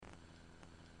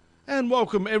And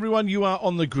welcome, everyone. You are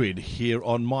on the grid here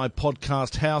on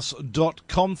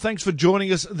mypodcasthouse.com. Thanks for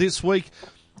joining us this week.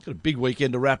 Got a big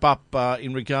weekend to wrap up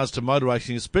in regards to motor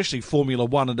racing, especially Formula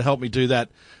One. And to help me do that,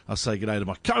 I say good day to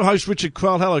my co-host, Richard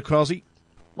Crowell. Hello, Crowlesy.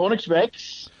 Morning,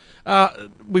 Specs.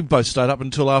 We both stayed up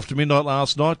until after midnight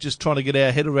last night, just trying to get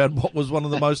our head around what was one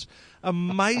of the most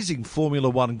amazing Formula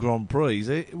One Grand Prix.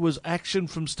 It was action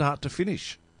from start to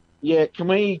finish. Yeah, can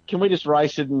we just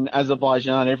race it in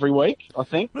Azerbaijan every week? I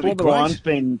think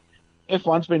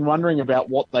F1's been wondering about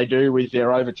what they do with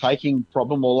their overtaking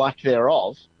problem or lack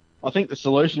thereof. I think the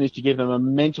solution is to give them a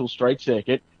mental street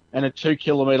circuit and a 2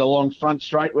 kilometre long front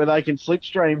straight where they can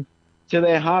slipstream to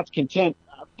their heart's content.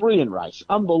 Brilliant race,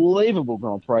 unbelievable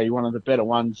Grand Prix, one of the better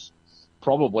ones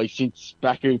probably since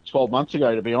Baku 12 months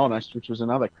ago, to be honest, which was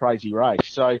another crazy race.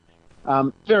 So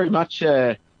very much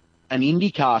an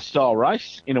IndyCar style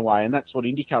race in a way, and that's what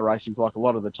IndyCar racing's like a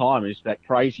lot of the time, is that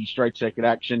crazy straight circuit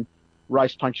action,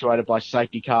 race punctuated by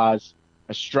safety cars,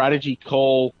 a strategy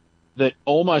call that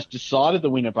almost decided the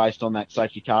winner based on that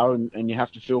safety car, and you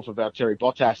have to feel for Valtteri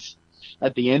Bottas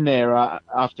at the end there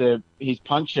after his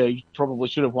puncture. He probably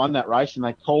should have won that race, and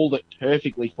they called it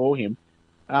perfectly for him.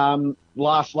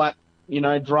 Last lap,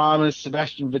 dramas.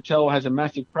 Sebastian Vettel has a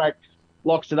massive crack,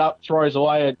 locks it up, throws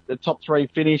away a top three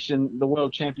finish and the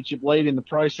World Championship lead in the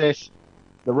process.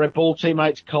 The Red Bull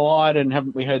teammates collide, and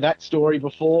haven't we heard that story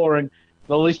before? And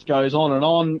the list goes on and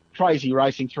on. Crazy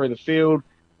racing through the field.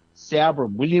 Sauber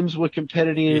and Williams were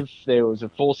competitive. Yeah. There was a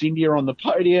Force India on the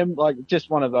podium. Like, just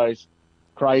one of those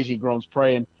crazy Grand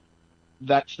Prix. And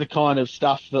that's the kind of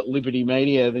stuff that Liberty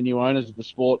Media, the new owners of the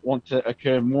sport, want to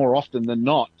occur more often than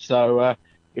not. So,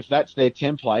 if that's their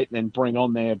template, then bring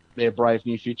on their brave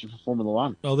new future for Formula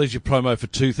One. Well, there's your promo for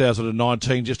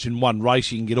 2019. Just in one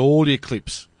race, you can get all your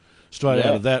clips straight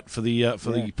out of that for the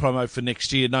promo for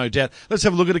next year, no doubt. Let's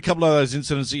have a look at a couple of those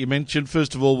incidents that you mentioned.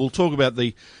 First of all, we'll talk about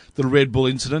the Red Bull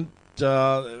incident.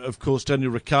 Of course,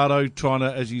 Daniel Ricciardo trying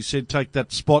to, as you said, take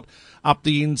that spot up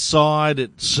the inside.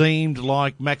 It seemed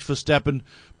like Max Verstappen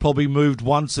probably moved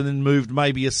once and then moved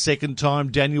maybe a second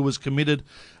time. Daniel was committed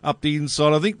up the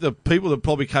inside. I think the people that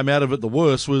probably came out of it the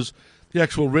worst was the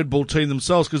actual Red Bull team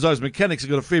themselves, because those mechanics have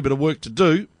got a fair bit of work to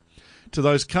do to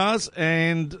those cars,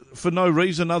 and for no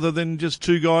reason other than just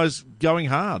two guys going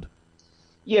hard.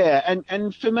 Yeah,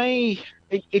 and for me,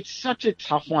 it's such a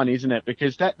tough one, isn't it?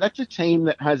 Because that's a team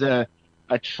that has a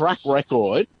track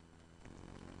record,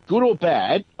 good or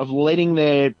bad, of letting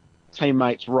their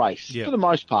teammates race. Yep. For the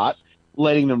most part,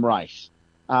 letting them race,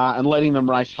 and letting them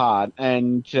race hard.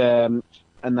 And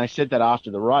they said that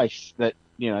after the race, that,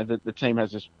 the team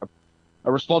has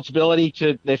a responsibility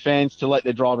to their fans to let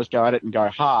their drivers go at it and go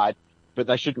hard, but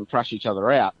they shouldn't crush each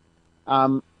other out.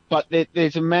 But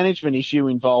there's a management issue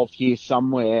involved here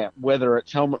somewhere, whether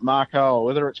it's Helmut Marko or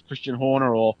whether it's Christian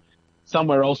Horner or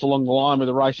somewhere else along the line with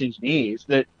the race engineers,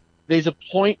 that there's a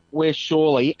point where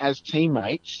surely as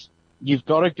teammates, you've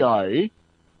got to go,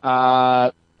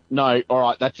 no, all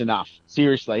right, that's enough.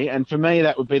 Seriously. And for me,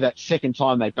 that would be that second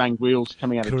time they banged wheels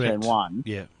coming out of turn one.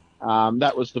 Yeah.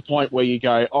 That was the point where you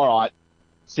go, all right,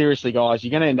 seriously, guys,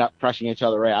 you're going to end up crashing each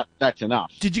other out. That's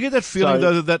enough. Did you get that feeling,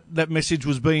 though, that message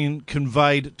was being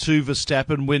conveyed to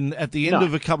Verstappen when at the end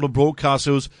of a couple of broadcasts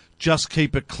it was just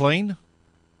keep it clean?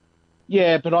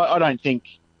 Yeah, but I don't think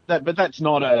that. But that's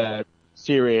not a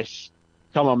serious,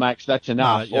 come on, Max, that's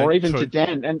enough. No, or even true. To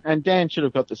Dan, and Dan should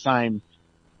have got the same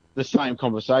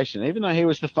conversation. Even though he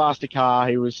was the faster car,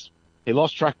 he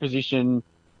lost track position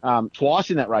twice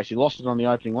in that race. He lost it on the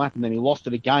opening lap, and then he lost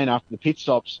it again after the pit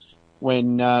stops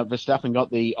when Verstappen got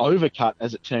the overcut,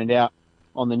 as it turned out,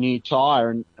 on the new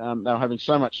tyre. And they were having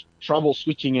so much trouble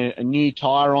switching a new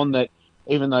tyre on that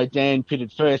even though Dan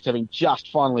pitted first, having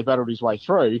just finally battled his way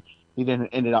through, he then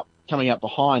ended up coming up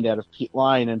behind out of pit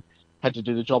lane and had to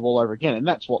do the job all over again. And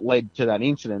that's what led to that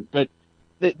incident. But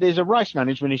there's a race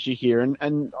management issue here.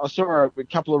 And I saw a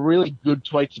couple of really good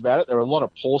tweets about it. There were a lot of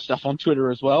poor stuff on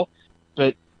Twitter as well.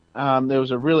 But there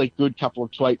was a really good couple of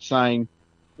tweets saying,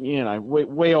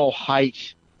 we all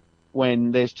hate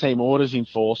when there's team orders in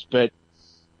force, but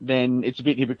then it's a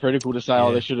bit hypocritical to say,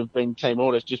 there should have been team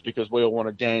orders just because we all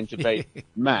wanted Dan to beat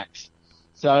Max.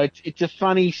 So it's a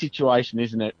funny situation,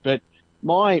 isn't it? But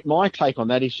my take on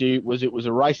that issue was it was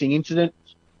a racing incident.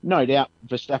 No doubt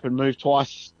Verstappen moved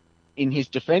twice in his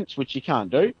defence, which you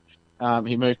can't do.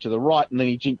 He moved to the right and then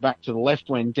he jinked back to the left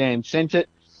when Dan sent it.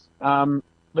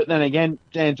 But then again,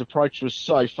 Dan's approach was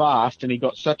so fast and he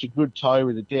got such a good tow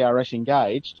with the DRS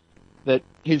engaged that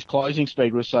his closing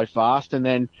speed was so fast. And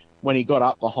then when he got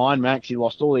up behind Max, he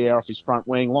lost all the air off his front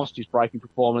wing, lost his braking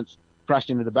performance, crashed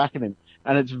into the back of him.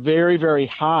 And it's very, very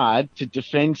hard to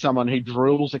defend someone who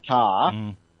drills a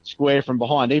car square from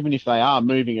behind, even if they are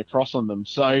moving across on them.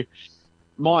 So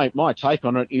my take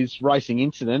on it is racing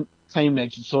incident. Team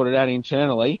needs to sort it out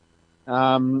internally.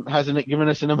 Hasn't it given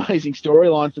us an amazing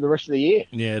storyline for the rest of the year?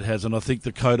 Yeah, it has, and I think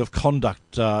the code of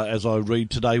conduct, as I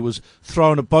read today, was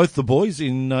thrown at both the boys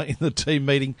in the team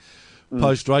meeting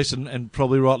post-race, and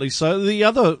probably rightly so. The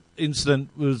other incident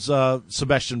was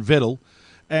Sebastian Vettel,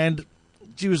 and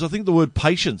I think the word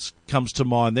patience comes to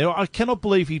mind there. I cannot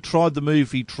believe he tried the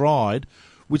move he tried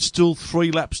with still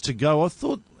 3 laps to go. I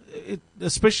thought,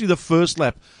 especially the first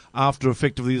lap after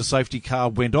effectively the safety car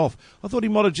went off, I thought he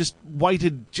might have just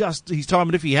waited just his time,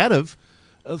 and if he had have,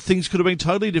 things could have been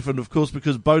totally different, of course,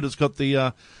 because Boda's got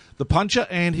the puncher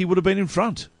and he would have been in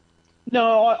front.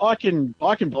 No, I can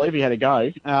believe he had a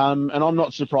go, and I'm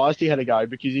not surprised he had a go,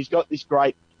 because he's got this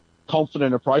great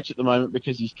confident approach at the moment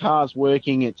because his car's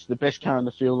working. It's the best car in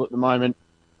the field at the moment,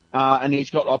 and he's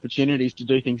got opportunities to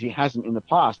do things he hasn't in the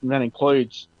past, and that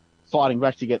includes fighting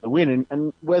back to get the win.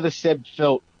 And whether Seb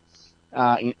felt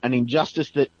an injustice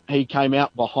that he came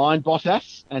out behind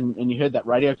Bottas, and you heard that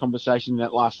radio conversation in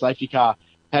that last safety car,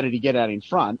 how did he get out in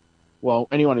front? Well,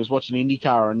 anyone who's watching an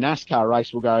IndyCar or a NASCAR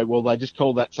race will go, well, they just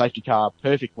called that safety car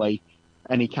perfectly,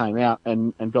 and he came out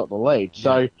and got the lead. Yeah.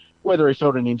 So whether he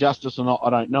felt an injustice or not, I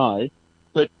don't know.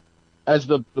 But as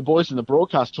the boys in the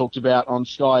broadcast talked about on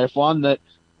Sky F1,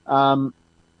 that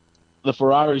the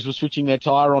Ferraris were switching their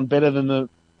tyre on better than the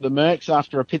Mercs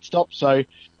after a pit stop, so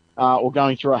or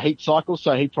going through a heat cycle.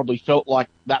 So he probably felt like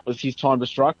that was his time to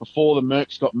strike before the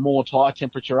Mercs got more tyre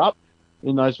temperature up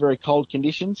in those very cold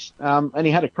conditions. And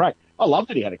he had a crack. I love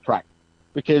that he had a crack,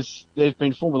 because there's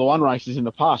been Formula One races in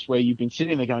the past where you've been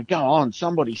sitting there going, go on,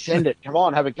 somebody send it, come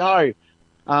on, have a go.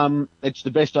 It's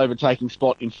the best overtaking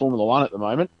spot in Formula One at the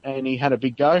moment, and he had a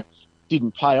big go.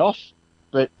 Didn't pay off,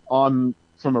 but from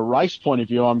a race point of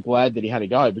view, I'm glad that he had a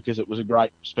go, because it was a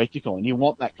great spectacle, and you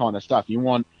want that kind of stuff. You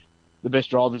want the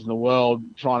best drivers in the world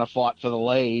trying to fight for the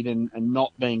lead and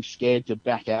not being scared to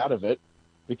back out of it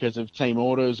because of team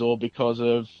orders or because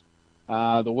of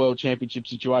the World Championship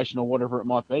situation or whatever it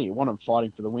might be. You want them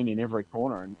fighting for the win in every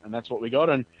corner, and that's what we got.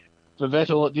 And for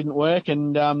Vettel, it didn't work,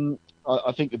 and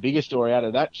I think the biggest story out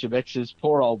of that, Shebex, is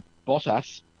poor old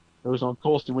Bottas, who was on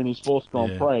course to win his 4th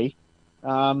Grand Prix,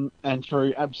 and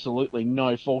through absolutely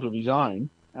no fault of his own,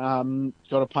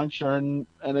 got a puncture and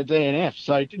a DNF,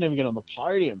 so he didn't even get on the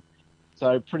podium.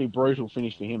 So pretty brutal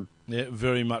finish for him. Yeah,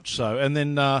 very much so. And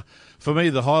then for me,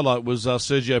 the highlight was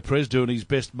Sergio Perez doing his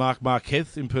best Marc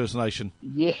Marquez impersonation.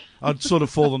 Yeah. I'd sort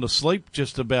of fallen asleep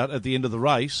just about at the end of the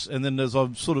race, and then as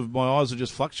I'm sort of, my eyes are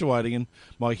just fluctuating in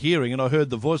my hearing, and I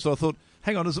heard the voice, and I thought,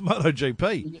 hang on, is it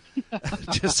MotoGP?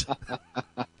 Just,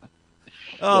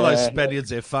 those Spaniards,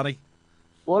 they're funny.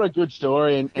 What a good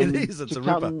story. And it is, it's a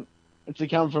ripper. To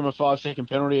come from a 5-second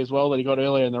penalty as well that he got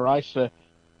earlier in the race for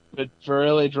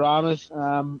earlier dramas,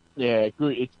 good.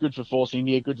 It's good for Force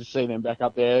India. Good to see them back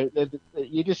up there.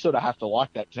 You just sort of have to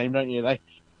like that team, don't you?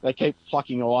 They keep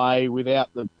plucking away without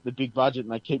the big budget,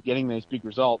 and they keep getting these big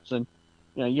results. And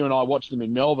you and I watched them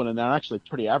in Melbourne, and they're actually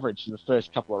pretty average in the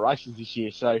first couple of races this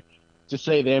year. So to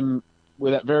see them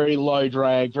with that very low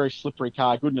drag, very slippery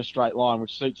car, good in a straight line,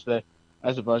 which suits the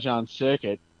Azerbaijan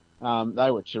circuit,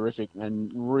 they were terrific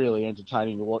and really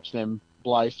entertaining to watch them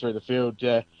blaze through the field.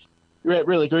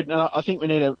 Really good. And I think we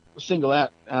need to single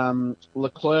out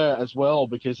Leclerc as well,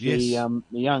 because the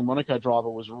young Monaco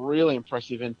driver was really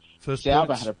impressive. And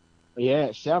Sauber had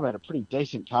a pretty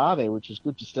decent car there, which was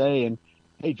good to see. And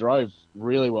he drove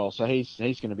really well. So he's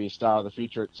going to be a star of the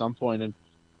future at some point, and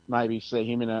maybe see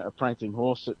him in a prancing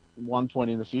horse at one point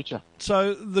in the future.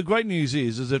 So the great news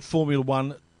is that Formula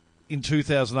One in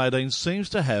 2018 seems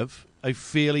to have a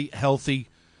fairly healthy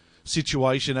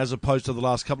situation, as opposed to the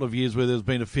last couple of years where there's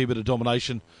been a fair bit of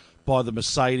domination by the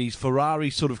Mercedes.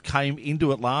 Ferrari sort of came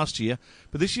into it last year,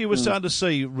 but this year we're starting to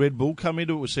see Red Bull come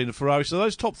into it. We're seeing a Ferrari. So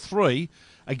those top 3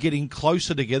 are getting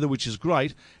closer together, which is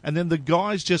great. And then the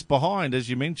guys just behind, as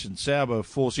you mentioned, Sauber,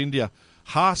 Force India,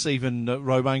 Haas, even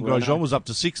Romain Grosjean was up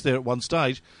to 6th there at one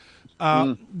stage.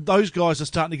 Those guys are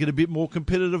starting to get a bit more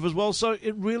competitive as well. So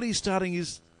it really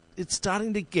it's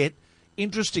starting to get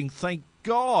interesting. Thank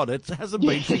God, it hasn't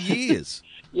been for years.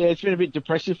 Yeah, it's been a bit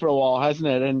depressive for a while, hasn't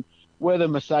it? And whether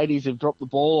Mercedes have dropped the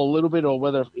ball a little bit, or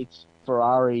whether it's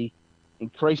Ferrari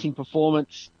increasing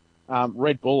performance,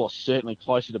 Red Bull are certainly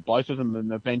closer to both of them than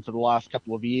they've been for the last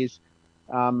couple of years.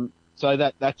 So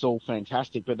that's all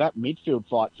fantastic. But that midfield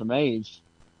fight for me is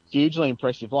hugely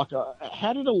impressive. Like,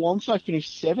 how did Alonso finish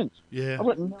 7th? Yeah, I've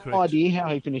got no idea how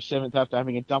he finished 7th after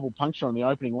having a double puncture on the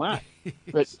opening lap.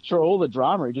 But through all the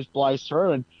drama, he just blazed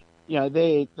through. And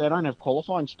they don't have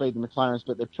qualifying speed, the McLarens,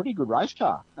 but they're a pretty good race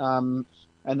car. And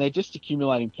they're just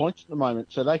accumulating points at the moment,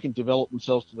 so they can develop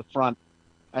themselves to the front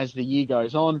as the year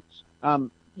goes on. The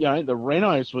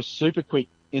Renaults were super quick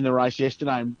in the race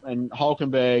yesterday, and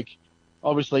Hulkenberg,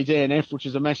 obviously DNF, which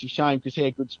is a massive shame because he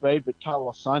had good speed, but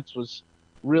Carlos Sainz was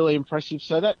really impressive.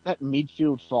 So that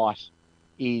midfield fight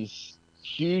is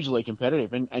hugely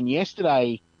competitive. And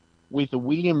yesterday, with the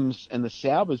Williams and the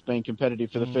Saubers being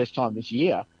competitive for the first time this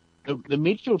year, the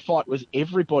midfield fight was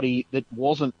everybody that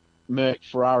wasn't Merc,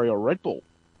 Ferrari or Red Bull.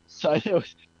 So there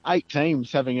was 8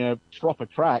 teams having a proper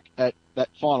crack at that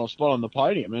final spot on the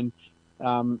podium. And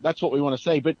that's what we want to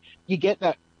see. But you get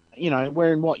that,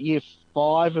 we're in year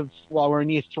 5 we're in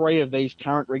year 3 of these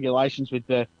current regulations with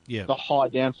the high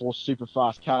downforce super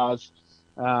fast cars.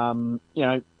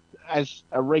 As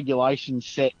a regulation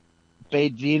set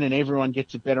beds in and everyone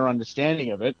gets a better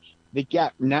understanding of it, the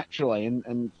gap naturally,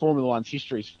 and Formula One's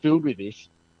history is filled with this,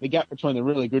 the gap between the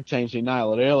really good teams who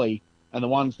nail it early and the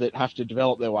ones that have to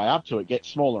develop their way up to it gets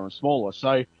smaller and smaller.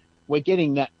 So we're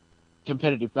getting that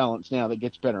competitive balance now that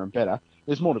gets better and better.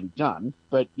 There's more to be done,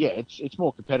 but it's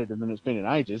more competitive than it's been in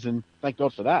ages, and thank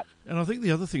God for that. And I think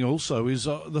the other thing also is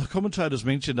the commentators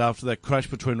mentioned after that crash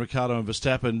between Ricciardo and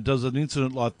Verstappen, does an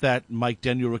incident like that make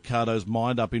Daniel Ricciardo's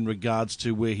mind up in regards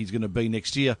to where he's going to be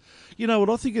next year? You know what,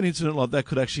 I think an incident like that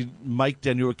could actually make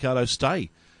Daniel Ricciardo stay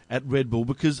at Red Bull,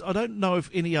 because I don't know if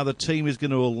any other team is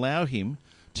going to allow him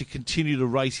to continue to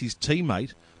race his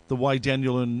teammate the way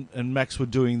Daniel and Max were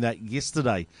doing that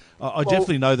yesterday. I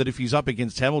definitely know that if he's up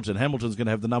against Hamilton, Hamilton's going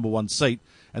to have the number 1 seat,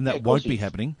 and that won't be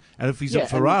happening. And if he's at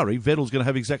Ferrari, Vettel's going to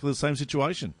have exactly the same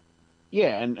situation.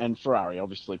 Yeah, and Ferrari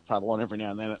obviously prattle on every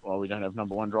now and then, we don't have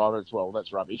number 1 driver as well.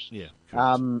 That's rubbish. Yeah.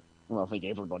 Well, I think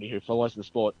everybody who follows the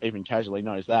sport, even casually,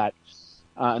 knows that.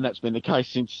 And that's been the case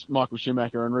since Michael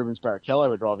Schumacher and Rubens Barrichello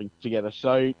were driving together.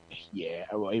 So,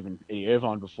 even Eddie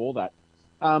Irvine before that.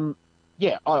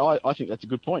 I think that's a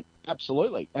good point.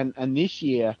 Absolutely. And this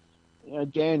year,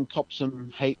 Dan copped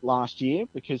some heat last year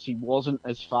because he wasn't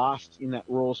as fast in that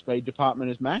raw speed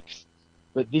department as Max.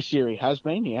 But this year he has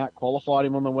been. He out-qualified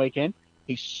him on the weekend.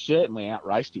 He certainly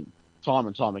out-raced him time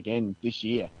and time again this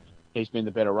year. He's been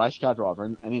the better race car driver,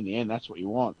 and in the end, that's what you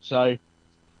want. So,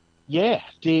 do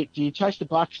you chase the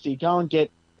bucks? Do you go and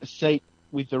get a seat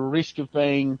with the risk of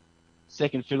being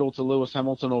second fiddle to Lewis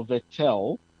Hamilton or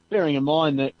Vettel, bearing in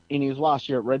mind that in his last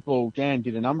year at Red Bull, Dan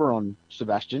did a number on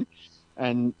Sebastian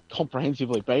and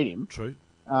comprehensively beat him. True.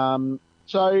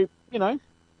 So,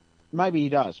 maybe he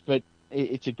does, but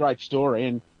it's a great story,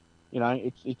 and,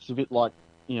 it's a bit like,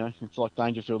 it's like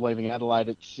Dangerfield leaving Adelaide.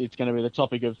 It's going to be the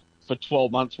topic for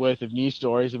 12 months worth of news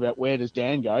stories about where does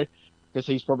Dan go, because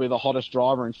he's probably the hottest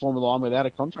driver in Formula One without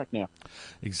a contract now.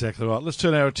 Exactly right. Let's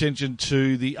turn our attention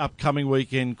to the upcoming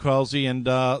weekend, Crowlsy, and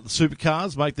the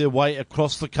supercars make their way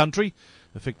across the country,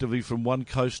 effectively from one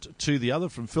coast to the other,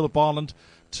 from Phillip Island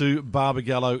to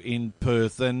Barbagallo in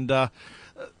Perth. And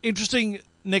interesting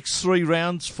next 3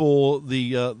 rounds for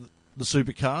the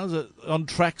supercars on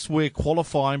tracks where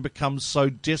qualifying becomes so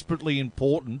desperately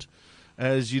important,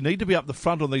 as you need to be up the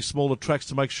front on these smaller tracks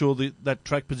to make sure that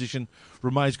track position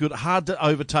remains good. Hard to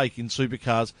overtake in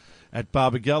supercars at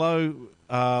Barbagallo.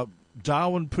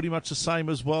 Darwin pretty much the same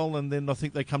as well, and then I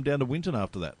think they come down to Winton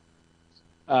after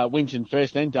that. Winton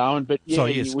first, then Darwin, but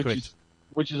correct.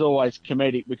 Which is always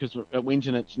comedic, because at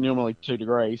Winton it's normally 2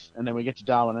 degrees, and then we get to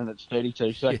Darwin and it's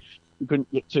 32, so you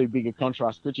couldn't get too big a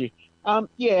contrast, could you?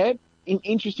 An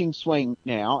interesting swing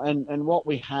now, and what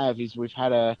we have is we've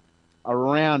had a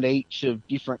round each of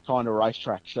different kind of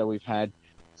racetracks. So we've had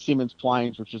Symonds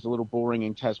Plains, which is a little boring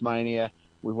in Tasmania.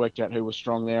 We've worked out who was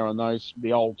strong there on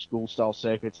the old school style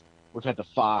circuits. We've had the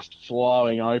fast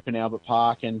flowing open Albert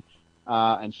Park and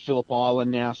Phillip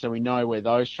Island now, so we know where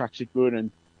those tracks are good.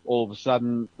 And all of a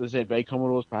sudden, the ZB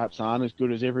Commodores perhaps aren't as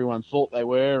good as everyone thought they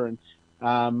were. And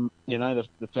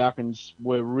the Falcons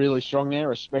were really strong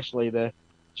there, especially the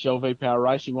Shell V-Power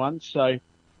Racing ones. So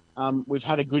we've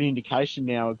had a good indication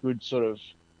now, a good sort of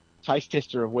taste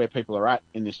tester of where people are at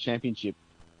in this championship.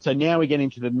 So now we get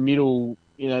into the middle,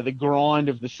 the grind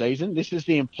of the season. This is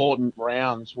the important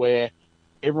rounds where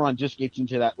everyone just gets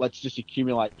into that let's just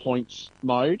accumulate points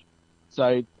mode.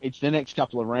 So it's the next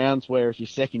couple of rounds where if you're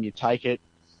second, you take it.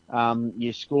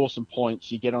 You score some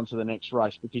points, you get onto the next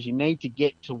race, because you need to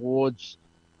get towards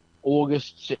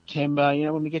August, September.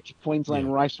 When we get to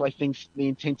Queensland Raceway, the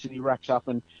intensity racks up,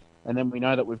 and then we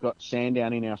know that we've got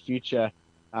Sandown in our future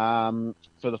for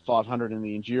the 500 and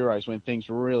the Enduros when things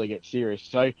really get serious.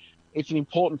 So it's an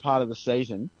important part of the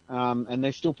season, and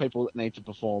there's still people that need to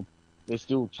perform. There's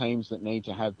still teams that need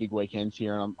to have big weekends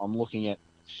here, and I'm looking at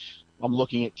I'm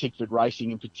looking at Tickford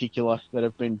Racing in particular that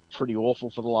have been pretty awful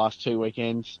for the last 2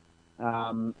 weekends.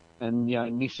 And,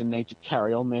 Nissan need to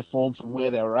carry on their form from where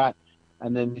they were at.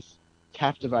 And then this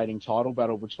captivating title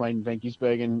battle between Van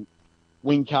Gisbergen,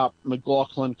 Whincup,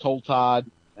 McLaughlin, Coulthard,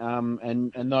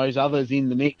 and those others in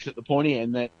the mix at the pointy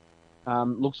end that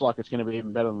looks like it's going to be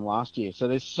even better than last year. So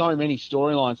there's so many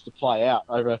storylines to play out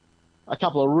over a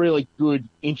couple of really good,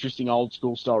 interesting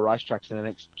old-school style racetracks in the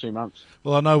next 2 months.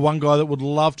 Well, I know one guy that would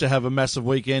love to have a massive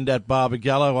weekend at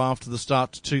Barbagallo after the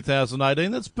start to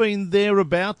 2018. That's been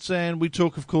thereabouts, and we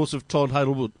talk, of course, of Todd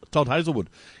Hazelwood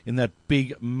in that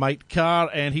big mate car,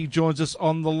 and he joins us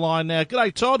on the line now.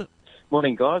 G'day, Todd.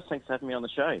 Morning, guys. Thanks for having me on the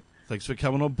show. Thanks for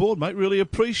coming on board, mate. Really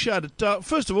appreciate it.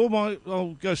 First of all,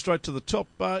 I'll go straight to the top.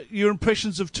 Your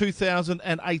impressions of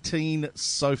 2018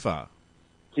 so far?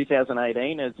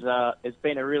 2018 has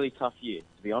been a really tough year,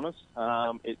 to be honest.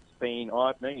 It's been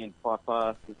eye-opening and by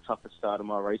far the toughest start of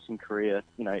my racing career,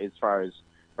 as far as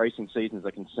racing seasons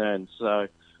are concerned. So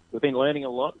we've been learning a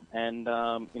lot and,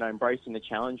 embracing the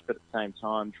challenge, but at the same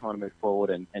time trying to move forward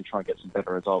and try and get some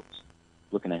better results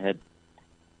looking ahead.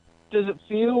 Does it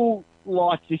feel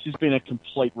like this has been a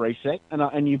complete reset?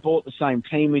 And you brought the same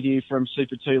team with you from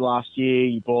Super 2 last year.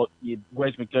 You brought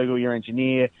Wes McDougall, your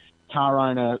engineer, car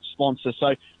owner, sponsor.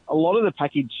 So a lot of the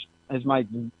package has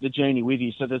made the journey with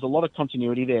you. So there's a lot of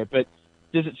continuity there. But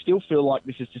does it still feel like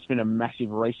this has just been a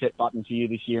massive reset button for you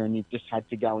this year and you've just had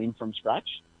to go in from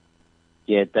scratch?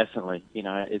 Yeah, definitely.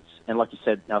 And like you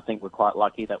said, I think we're quite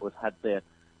lucky that we've had the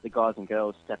guys and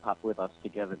girls step up with us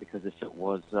together, because if it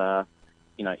was,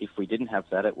 if we didn't have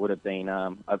that, it would have been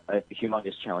a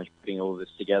humongous challenge putting all of this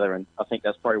together. And I think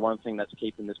that's probably one thing that's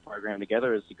keeping this program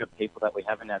together is the good people that we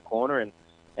have in our corner and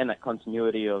that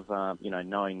continuity of,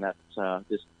 knowing that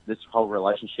this whole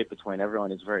relationship between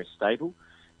everyone is very stable.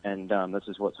 And this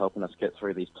is what's helping us get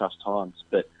through these tough times.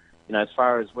 But, as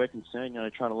far as we're concerned,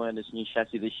 trying to learn this new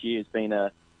chassis this year has been a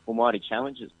almighty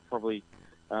challenge. It's probably,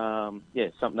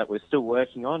 something that we're still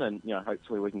working on. And,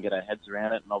 hopefully we can get our heads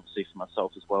around it. And obviously for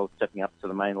myself as well, stepping up to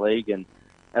the main league. And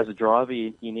as a driver,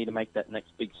 you need to make that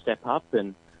next big step up.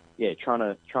 And, trying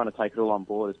to take it all on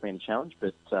board has been a challenge.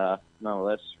 But,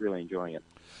 nonetheless, really enjoying it.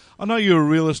 I know you're a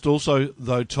realist also,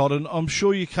 though, Todd, and I'm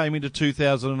sure you came into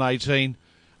 2018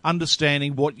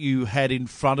 understanding what you had in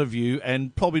front of you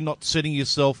and probably not setting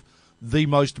yourself the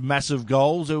most massive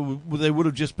goals. There would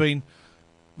have just been,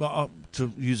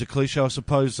 to use a cliche, I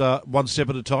suppose, one step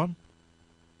at a time?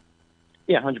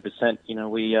 Yeah,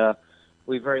 100%.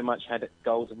 We very much had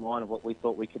goals in mind of what we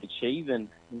thought we could achieve, and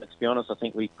to be honest, I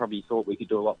think we probably thought we could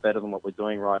do a lot better than what we're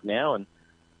doing right now, and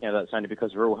that's only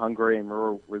because we're all hungry and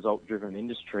we're all result-driven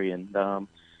industry. And,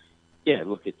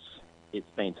 it's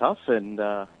been tough. And,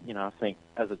 I think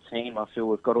as a team, I feel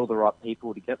we've got all the right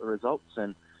people to get the results.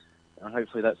 And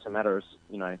hopefully that's a matter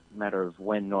of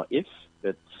when, not if.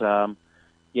 But, when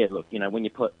you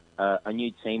put a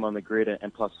new team on the grid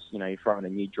and plus, you throw in a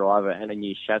new driver and a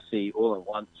new chassis all at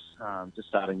once to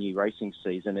start a new racing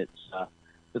season,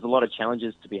 there's a lot of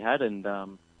challenges to be had. And,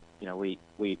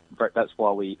 that's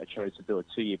why we chose to do a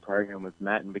 2-year program with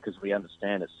Matt, and because we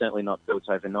understand it's certainly not built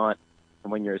overnight.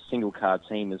 And when you're a single car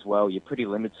team as well, you're pretty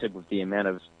limited with the amount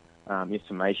of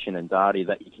information and data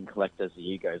that you can collect as the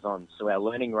year goes on. So our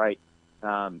learning rate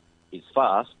is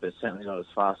fast, but certainly not as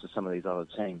fast as some of these other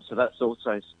teams. So that's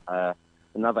also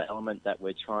another element that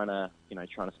we're trying to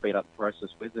speed up the process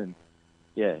with. And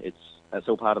that's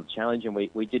all part of the challenge, and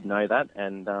we did know that,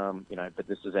 and but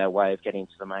this is our way of getting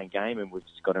into the main game, and we've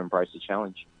just got to embrace the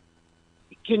challenge.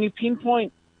 Can you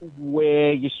pinpoint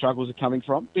where your struggles are coming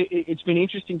from? It's been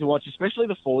interesting to watch, especially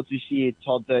the Fords this year,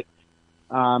 Todd, that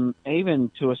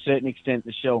even to a certain extent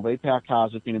the Shell V-Power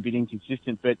cars have been a bit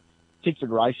inconsistent, but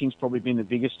Tickford Racing's probably been the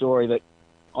biggest story, that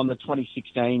on the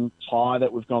 2016 tyre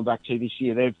that we've gone back to this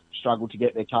year, they've struggled to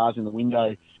get their cars in the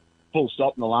window full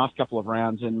stop in the last couple of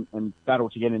rounds and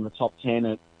battled to get in the top 10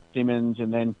 at Simmons,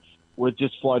 and then we're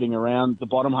just floating around the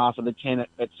bottom half of the 10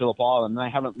 at Phillip Island. They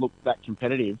haven't looked that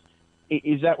competitive.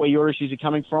 Is that where your issues are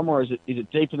coming from, or is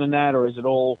it deeper than that, or is it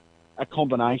all a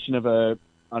combination of an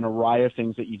array of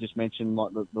things that you just mentioned,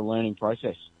 like the learning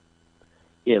process?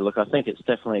 Yeah, look, I think it's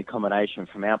definitely a combination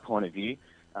from our point of view.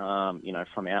 From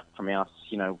us,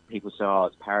 people say, oh,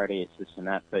 it's parity, it's this and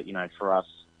that, but, for us,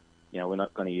 we're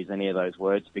not going to use any of those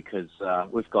words because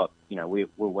we've got, we're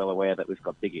well aware that we've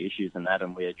got bigger issues than that,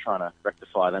 and we're trying to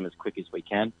rectify them as quick as we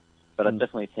can. But I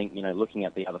definitely think, looking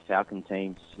at the other Falcon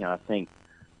teams, I think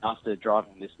after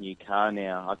driving this new car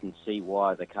now, I can see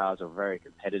why the cars are very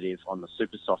competitive on the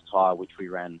super soft tyre, which we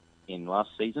ran in last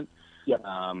season. And, Yep.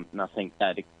 And I think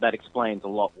that explains a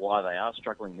lot why they are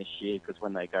struggling this year, because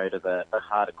when they go to the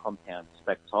harder compound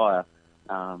spec tyre,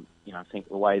 I think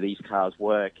the way these cars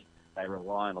work, they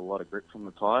rely on a lot of grip from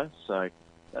the tyre. So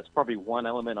that's probably one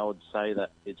element I would say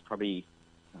that it's probably,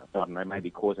 I don't know,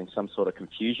 maybe causing some sort of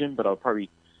confusion, but I'll probably,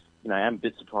 am a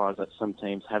bit surprised that some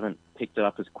teams haven't picked it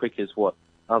up as quick as what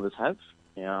others have.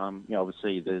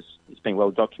 Obviously it's been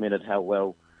well documented how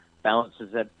well balanced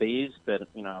ZB is, but,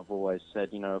 I've always said,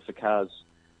 if the car's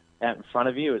out in front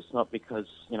of you, it's not because,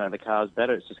 the car's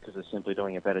better, it's just because they're simply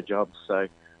doing a better job. So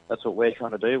that's what we're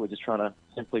trying to do. We're just trying to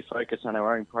simply focus on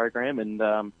our own program and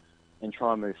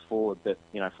try and move forward. But,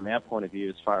 from our point of view,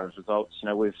 as far as results,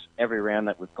 every round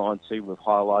that we've gone to, we've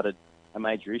highlighted a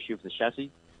major issue with the chassis.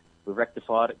 We've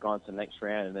rectified it, gone to the next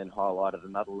round, and then highlighted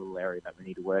another little area that we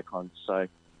need to work on. So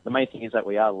the main thing is that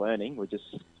we are learning. We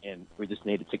just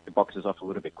need to tick the boxes off a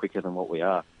little bit quicker than what we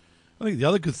are. I think the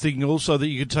other good thing also that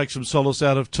you could take some solace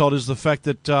out of, Todd, is the fact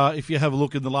that if you have a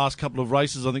look in the last couple of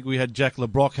races, I think we had Jack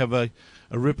LeBrock have a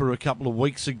ripper a couple of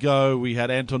weeks ago. We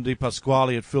had Anton De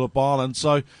Pasquale at Phillip Island.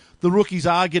 So the rookies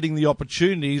are getting the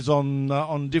opportunities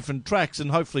on different tracks,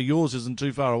 and hopefully yours isn't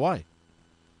too far away.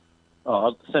 Oh,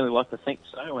 I'd certainly like to think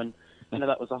so, and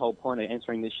that was the whole point of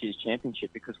entering this year's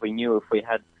championship, because we knew if we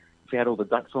had all the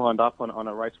ducks lined up on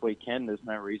a race weekend, there's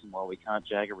no reason why we can't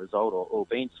jag a result or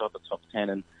be inside the top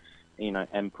 10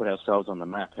 and put ourselves on the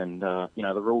map. And the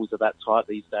rules are that tight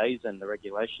these days, and the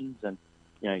regulations, and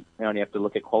we only have to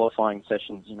look at qualifying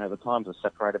sessions. The times are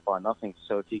separated by nothing.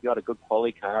 So if you've got a good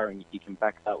quali car and you can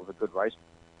back that with a good race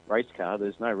car,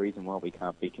 there's no reason why we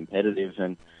can't be competitive.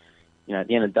 And at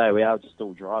the end of the day, we are just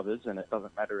all drivers, and it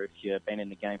doesn't matter if you've been in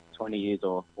the game for 20 years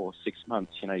or 6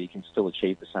 months. You can still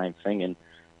achieve the same thing, and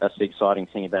that's the exciting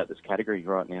thing about this category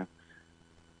right now.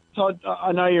 Todd,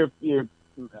 I know you're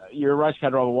a race car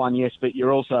driver, one, yes, but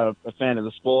you're also a fan of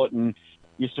the sport, and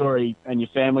your story and your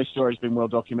family story has been well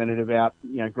documented about,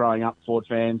 growing up Ford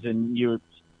fans, and you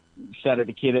sat at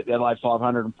a kid at the Adelaide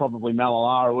 500 and probably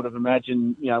Mallala, I would have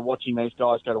imagined, watching these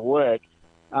guys go to work.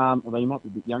 Although you might be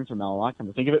a bit young for Mallala, come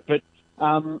to think of it, but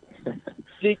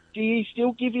do you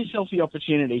still give yourself the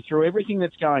opportunity through everything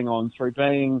that's going on, through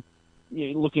being,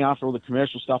 looking after all the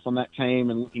commercial stuff on that team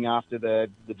and looking after the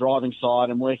driving side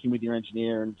and working with your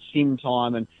engineer and sim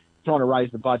time and trying to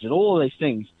raise the budget, all of these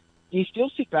things, do you still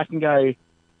sit back and go,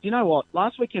 do you know what,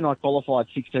 last weekend I qualified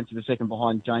 0.6 of a second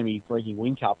behind Jamie freaking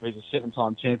Whincup, who's a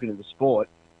 7-time champion of the sport.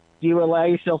 Do you allow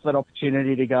yourself that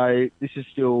opportunity to go, this is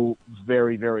still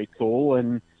very, very cool,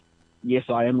 and yes,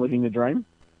 I am living the dream?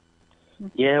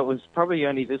 Yeah, it was probably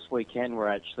only this weekend where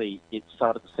actually it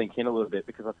started to sink in a little bit,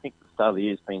 because I think the start of the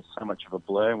year has been so much of a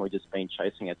blur, and we've just been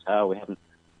chasing a tail.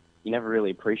 You never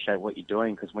really appreciate what you're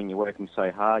doing, because when you're working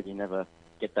so hard, you never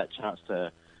get that chance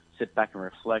to sit back and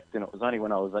reflect. And it was only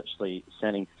when I was actually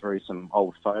sending through some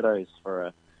old photos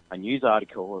for a news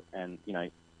article, and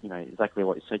exactly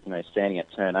what you said, standing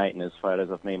at turn 8, and there's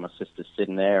photos of me and my sister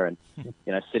sitting there, and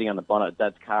sitting on the bonnet of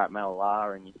Dad's car at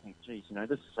Mallala, and you think, geez,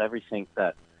 this is everything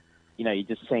that you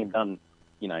just seemed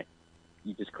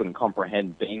you just couldn't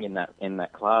comprehend being in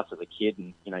that class as a kid.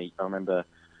 And I remember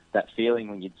that feeling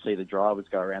when you'd see the drivers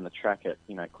go around the track at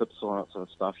Clipsal and that sort of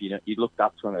stuff. You looked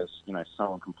up to them as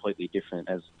someone completely different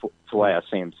as the way I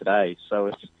see them today.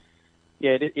 So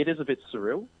it is a bit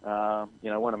surreal.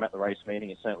 When I'm at the race meeting,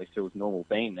 it certainly feels normal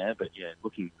being there. But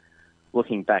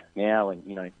looking back now, and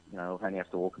I only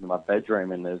have to walk into my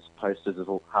bedroom and there's posters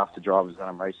of half the drivers that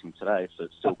I'm racing today, so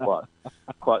it's still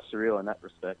quite surreal in that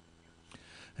respect.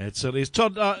 It certainly is.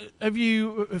 Todd, have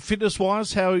you,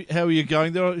 fitness-wise, how are you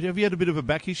going there? Have you had a bit of a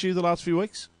back issue the last few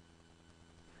weeks?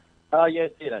 Yeah,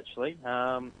 it did actually.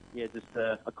 Just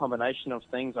a combination of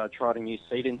things. I tried a new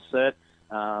seat insert.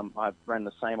 I've ran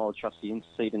the same old trusty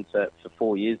seat insert for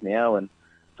 4 years now, and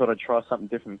thought I'd try something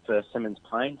different for Simmons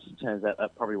Plains. It turns out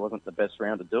that probably wasn't the best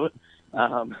round to do it.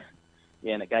 And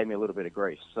it gave me a little bit of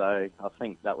grief. So I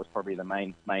think that was probably the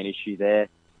main issue there,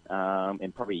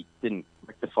 and probably didn't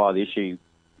rectify the issue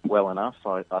well enough.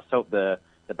 I felt the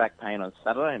back pain on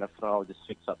Saturday, and I thought I'll just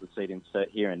fix up the seat insert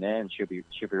here and there, and she'll be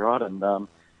right. And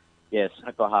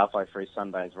I got halfway through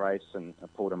Sunday's race, and I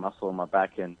pulled a muscle in my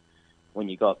back. And when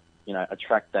you got a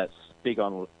track that's big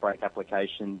on brake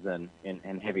applications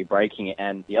and heavy braking,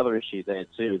 and the other issue there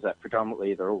too is that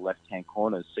predominantly they're all left-hand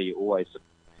corners, so your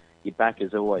back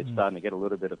is always starting to get a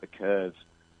little bit of a curve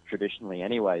traditionally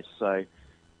anyway. So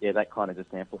that kind of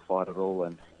just amplified it all,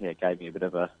 and gave me a bit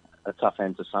of a tough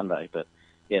end to Sunday. But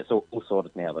it's all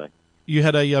sorted now though. You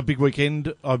had a big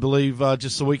weekend, I believe,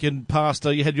 just the weekend past.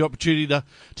 You had your opportunity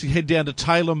to head down to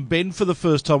Tailem Bend for the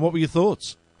first time. What were your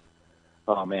thoughts?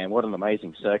 Oh man, what an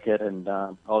amazing circuit! And I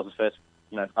was the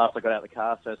after I got out of the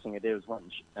car, first thing I did was went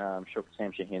and shook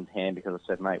Sam Shahin's hand because I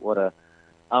said, mate, what a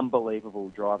unbelievable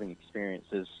driving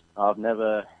experiences. I've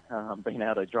never been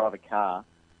able to drive a car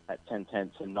at 10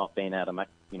 tenths and not been able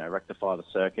to, rectify the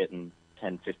circuit in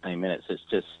 10, 15 minutes. It's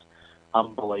just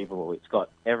unbelievable. It's got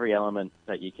every element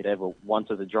that you could ever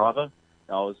want as a driver.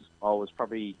 I was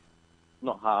probably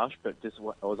not harsh, but just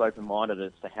I was open-minded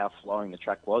as to how flowing the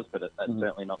track was, but that's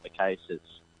certainly not the case.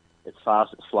 It's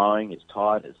fast, it's flowing, it's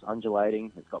tight, it's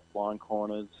undulating, it's got blind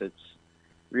corners. It's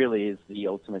really is the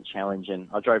ultimate challenge. And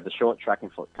I drove the short track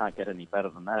and thought, can't get any better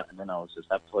than that. And then I was just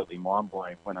absolutely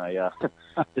mind-blown when I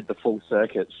did the full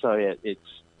circuit. So, yeah, it's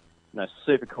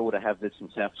super cool to have this in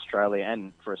South Australia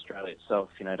and for Australia itself,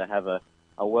 to have a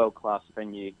world-class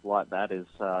venue like that is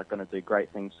going to do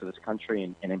great things for this country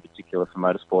and in particular for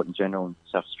motorsport in general in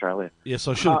South Australia. Yes,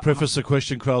 I should have prefaced the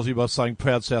question, Crowley, by saying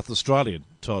proud South Australian,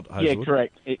 Todd Hazelwood. Yeah,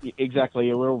 correct. Exactly.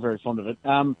 Yeah, we're all very fond of it.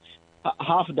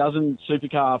 Half a dozen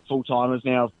supercar full-timers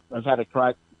now have had a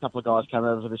crack. A couple of guys came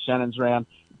over for the Shannon's round.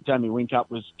 Jamie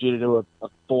Whincup was due to do a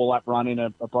 4-lap run in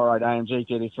a borrowed AMG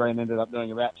 33 and ended up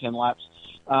doing about 10 laps.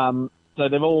 So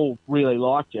they've all really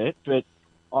liked it, but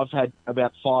I've had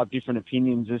about 5 different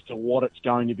opinions as to what it's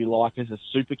going to be like as a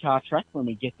supercar track when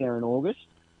we get there in August.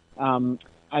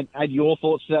 Add your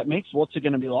thoughts to that mix. What's it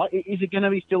going to be like? Is it going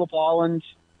to be Phillip Island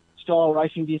style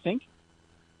racing, do you think?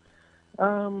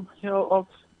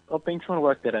 I've been trying to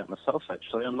work that out myself,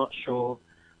 actually. I'm not sure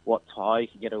what tyre you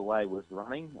can get away with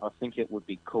running. I think it would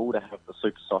be cool to have the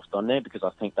super soft on there because I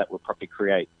think that would probably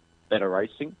create better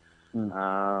racing.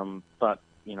 But,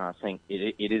 I think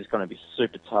it is going to be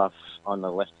super tough on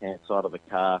the left-hand side of the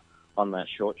car on that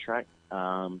short track,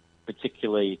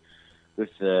 particularly with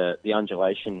the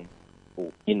undulation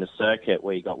in the circuit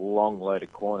where you got long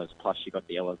loaded corners, plus you got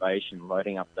the elevation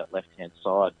loading up that left-hand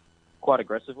side quite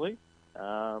aggressively.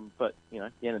 But,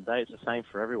 at the end of the day, it's the same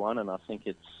for everyone, and I think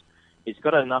it's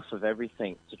got enough of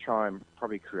everything to try and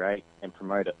probably create and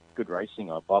promote good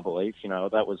racing, I believe.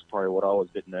 That was probably what I was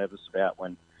a bit nervous about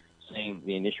when seeing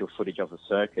the initial footage of the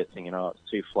circuit, thinking, it's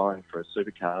too flowing for a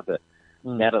supercar. But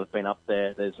now that I've been up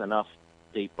there, there's enough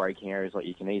deep braking areas that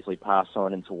you can easily pass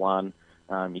on into one.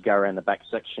 You go around the back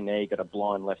section there, you got a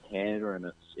blind left-hander,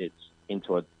 and it's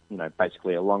into a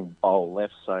basically a long bowl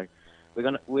left. So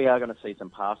we are gonna see some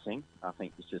passing. I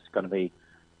think it's just going to be,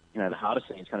 the hardest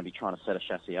thing is going to be trying to set a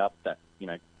chassis up that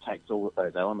takes all of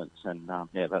those elements, and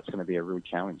that's going to be a real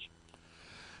challenge.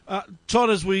 Todd,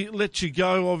 as we let you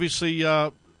go, obviously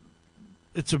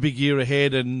it's a big year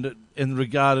ahead, and in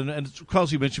regard, and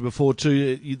Crosby mentioned before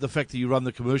too, the fact that you run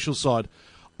the commercial side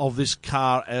of this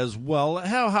car as well.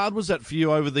 How hard was that for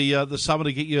you over the summer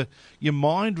to get your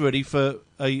mind ready for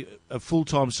a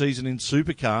full-time season in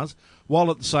supercars, while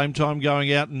at the same time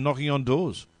going out and knocking on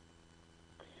doors?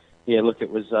 Yeah, look, it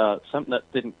was something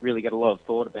that didn't really get a lot of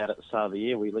thought about at the start of the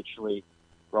year. We literally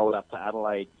rolled up to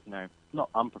Adelaide, not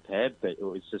unprepared, but it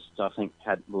was just, I think,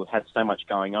 had so much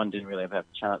going on, didn't really have a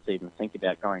chance to even think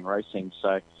about going racing.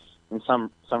 So in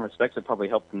some respects, it probably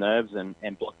helped the nerves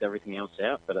and blocked everything else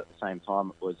out. But at the same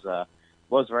time, it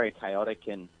was very chaotic,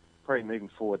 and probably moving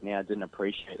forward now, didn't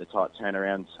appreciate the tight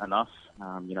turnarounds enough.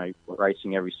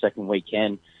 Racing every second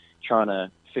weekend, trying to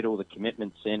fit all the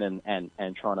commitments in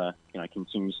and trying to,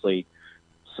 continuously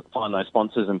find those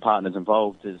sponsors and partners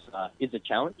involved is a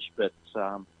challenge. But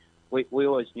we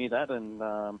always knew that, and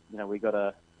we got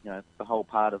the whole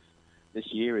part of this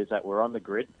year is that we're on the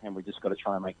grid, and we just got to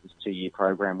try and make this 2-year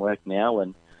program work now.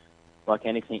 And like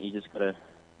anything, you just got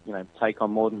to take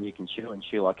on more than you can chew and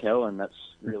chew like hell, and that's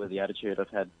really the attitude I've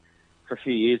had for a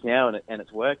few years now, and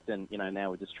it's worked. And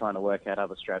now we're just trying to work out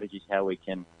other strategies how we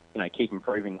can keep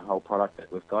improving the whole product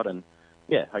that we've got, and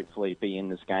hopefully be in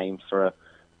this game for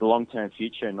the long-term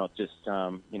future, and not just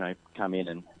come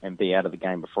in and be out of the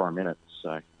game before a minute.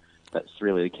 So that's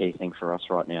really the key thing for us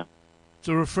right now. It's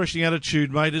a refreshing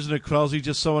attitude, mate, isn't it, Crosby?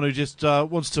 Just someone who just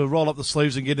wants to roll up the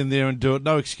sleeves and get in there and do it.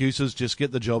 No excuses, just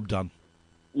get the job done.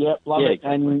 Yep, love it.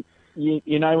 Exactly. And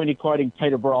when you're quoting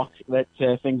Peter Brock that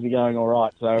things are going all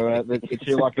right. So it's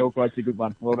your like all quote's a good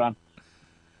one. Well done.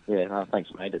 Yeah, no, thanks,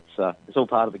 mate. It's all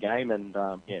part of the game, and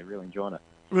really enjoying it.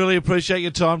 Really appreciate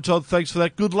your time, Todd. Thanks for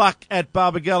that. Good luck at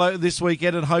Barbagallo this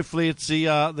weekend, and hopefully it's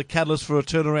the catalyst for a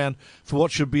turnaround for what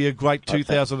should be a great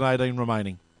 2018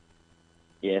 remaining.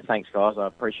 Yeah, thanks, guys. I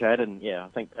appreciate it, and I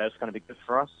think Perth's going to be good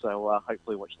for us, so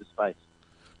hopefully watch the space.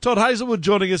 Todd Hazelwood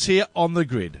joining us here on the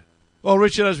grid. Well,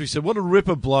 Richard, as we said, what a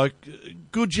ripper bloke.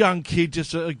 Good young kid,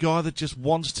 just a guy that just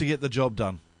wants to get the job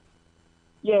done.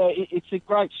 Yeah, it's a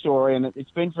great story, and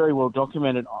it's been very well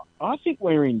documented. I think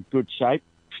we're in good shape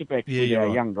with our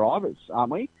young drivers,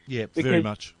 aren't we? Yeah, very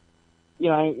much.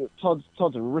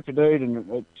 Todd's a ripper dude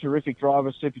and a terrific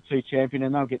driver, Super 2 champion,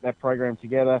 and they'll get that program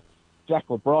together. Jack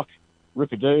LeBrock,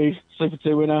 ripper dude, Super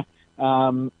 2 winner,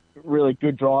 really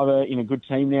good driver in a good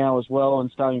team now as well and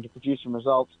starting to produce some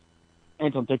results.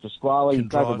 Anton De Pasquale,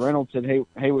 David Reynolds said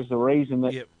he was the reason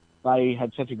that they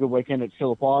had such a good weekend at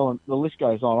Phillip Island. The list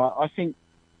goes on. I think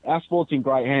our sport's in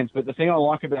great hands, but the thing I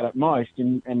like about it most,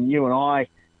 and you and I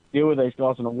deal with these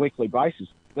guys on a weekly basis,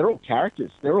 they're all characters.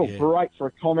 They're all great for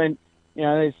a comment.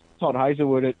 There's Todd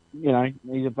Hazelwood,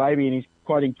 he's a baby and he's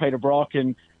quoting Peter Brock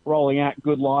and rolling out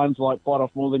good lines like bite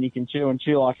off more than you can chew and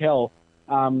chew like hell.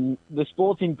 The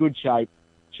sport's in good shape,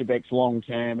 Trebek's long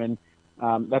term, and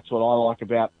that's what I like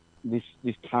about this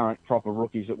current crop of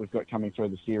rookies that we've got coming through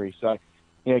the series. So,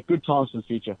 good times for the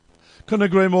future. Couldn't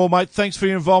agree more, mate. Thanks for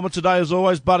your involvement today, as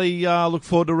always, buddy. Look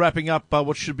forward to wrapping up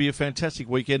what should be a fantastic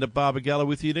weekend at Barbagallo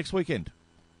with you next weekend.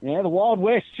 Yeah, the Wild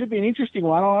West should be an interesting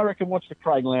one. I reckon watch the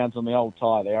Craig Lowndes on the old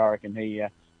tyre there. I reckon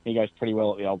he goes pretty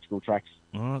well at the old school tracks.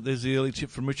 All right, there's the early tip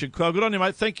from Richard Crowell. Good on you,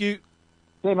 mate. Thank you.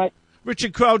 See you, mate.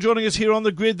 Richard Crowell joining us here on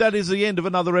The Grid. That is the end of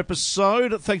another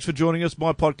episode. Thanks for joining us,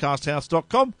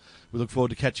 mypodcasthouse.com. We look forward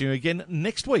to catching you again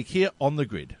next week here on The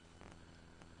Grid.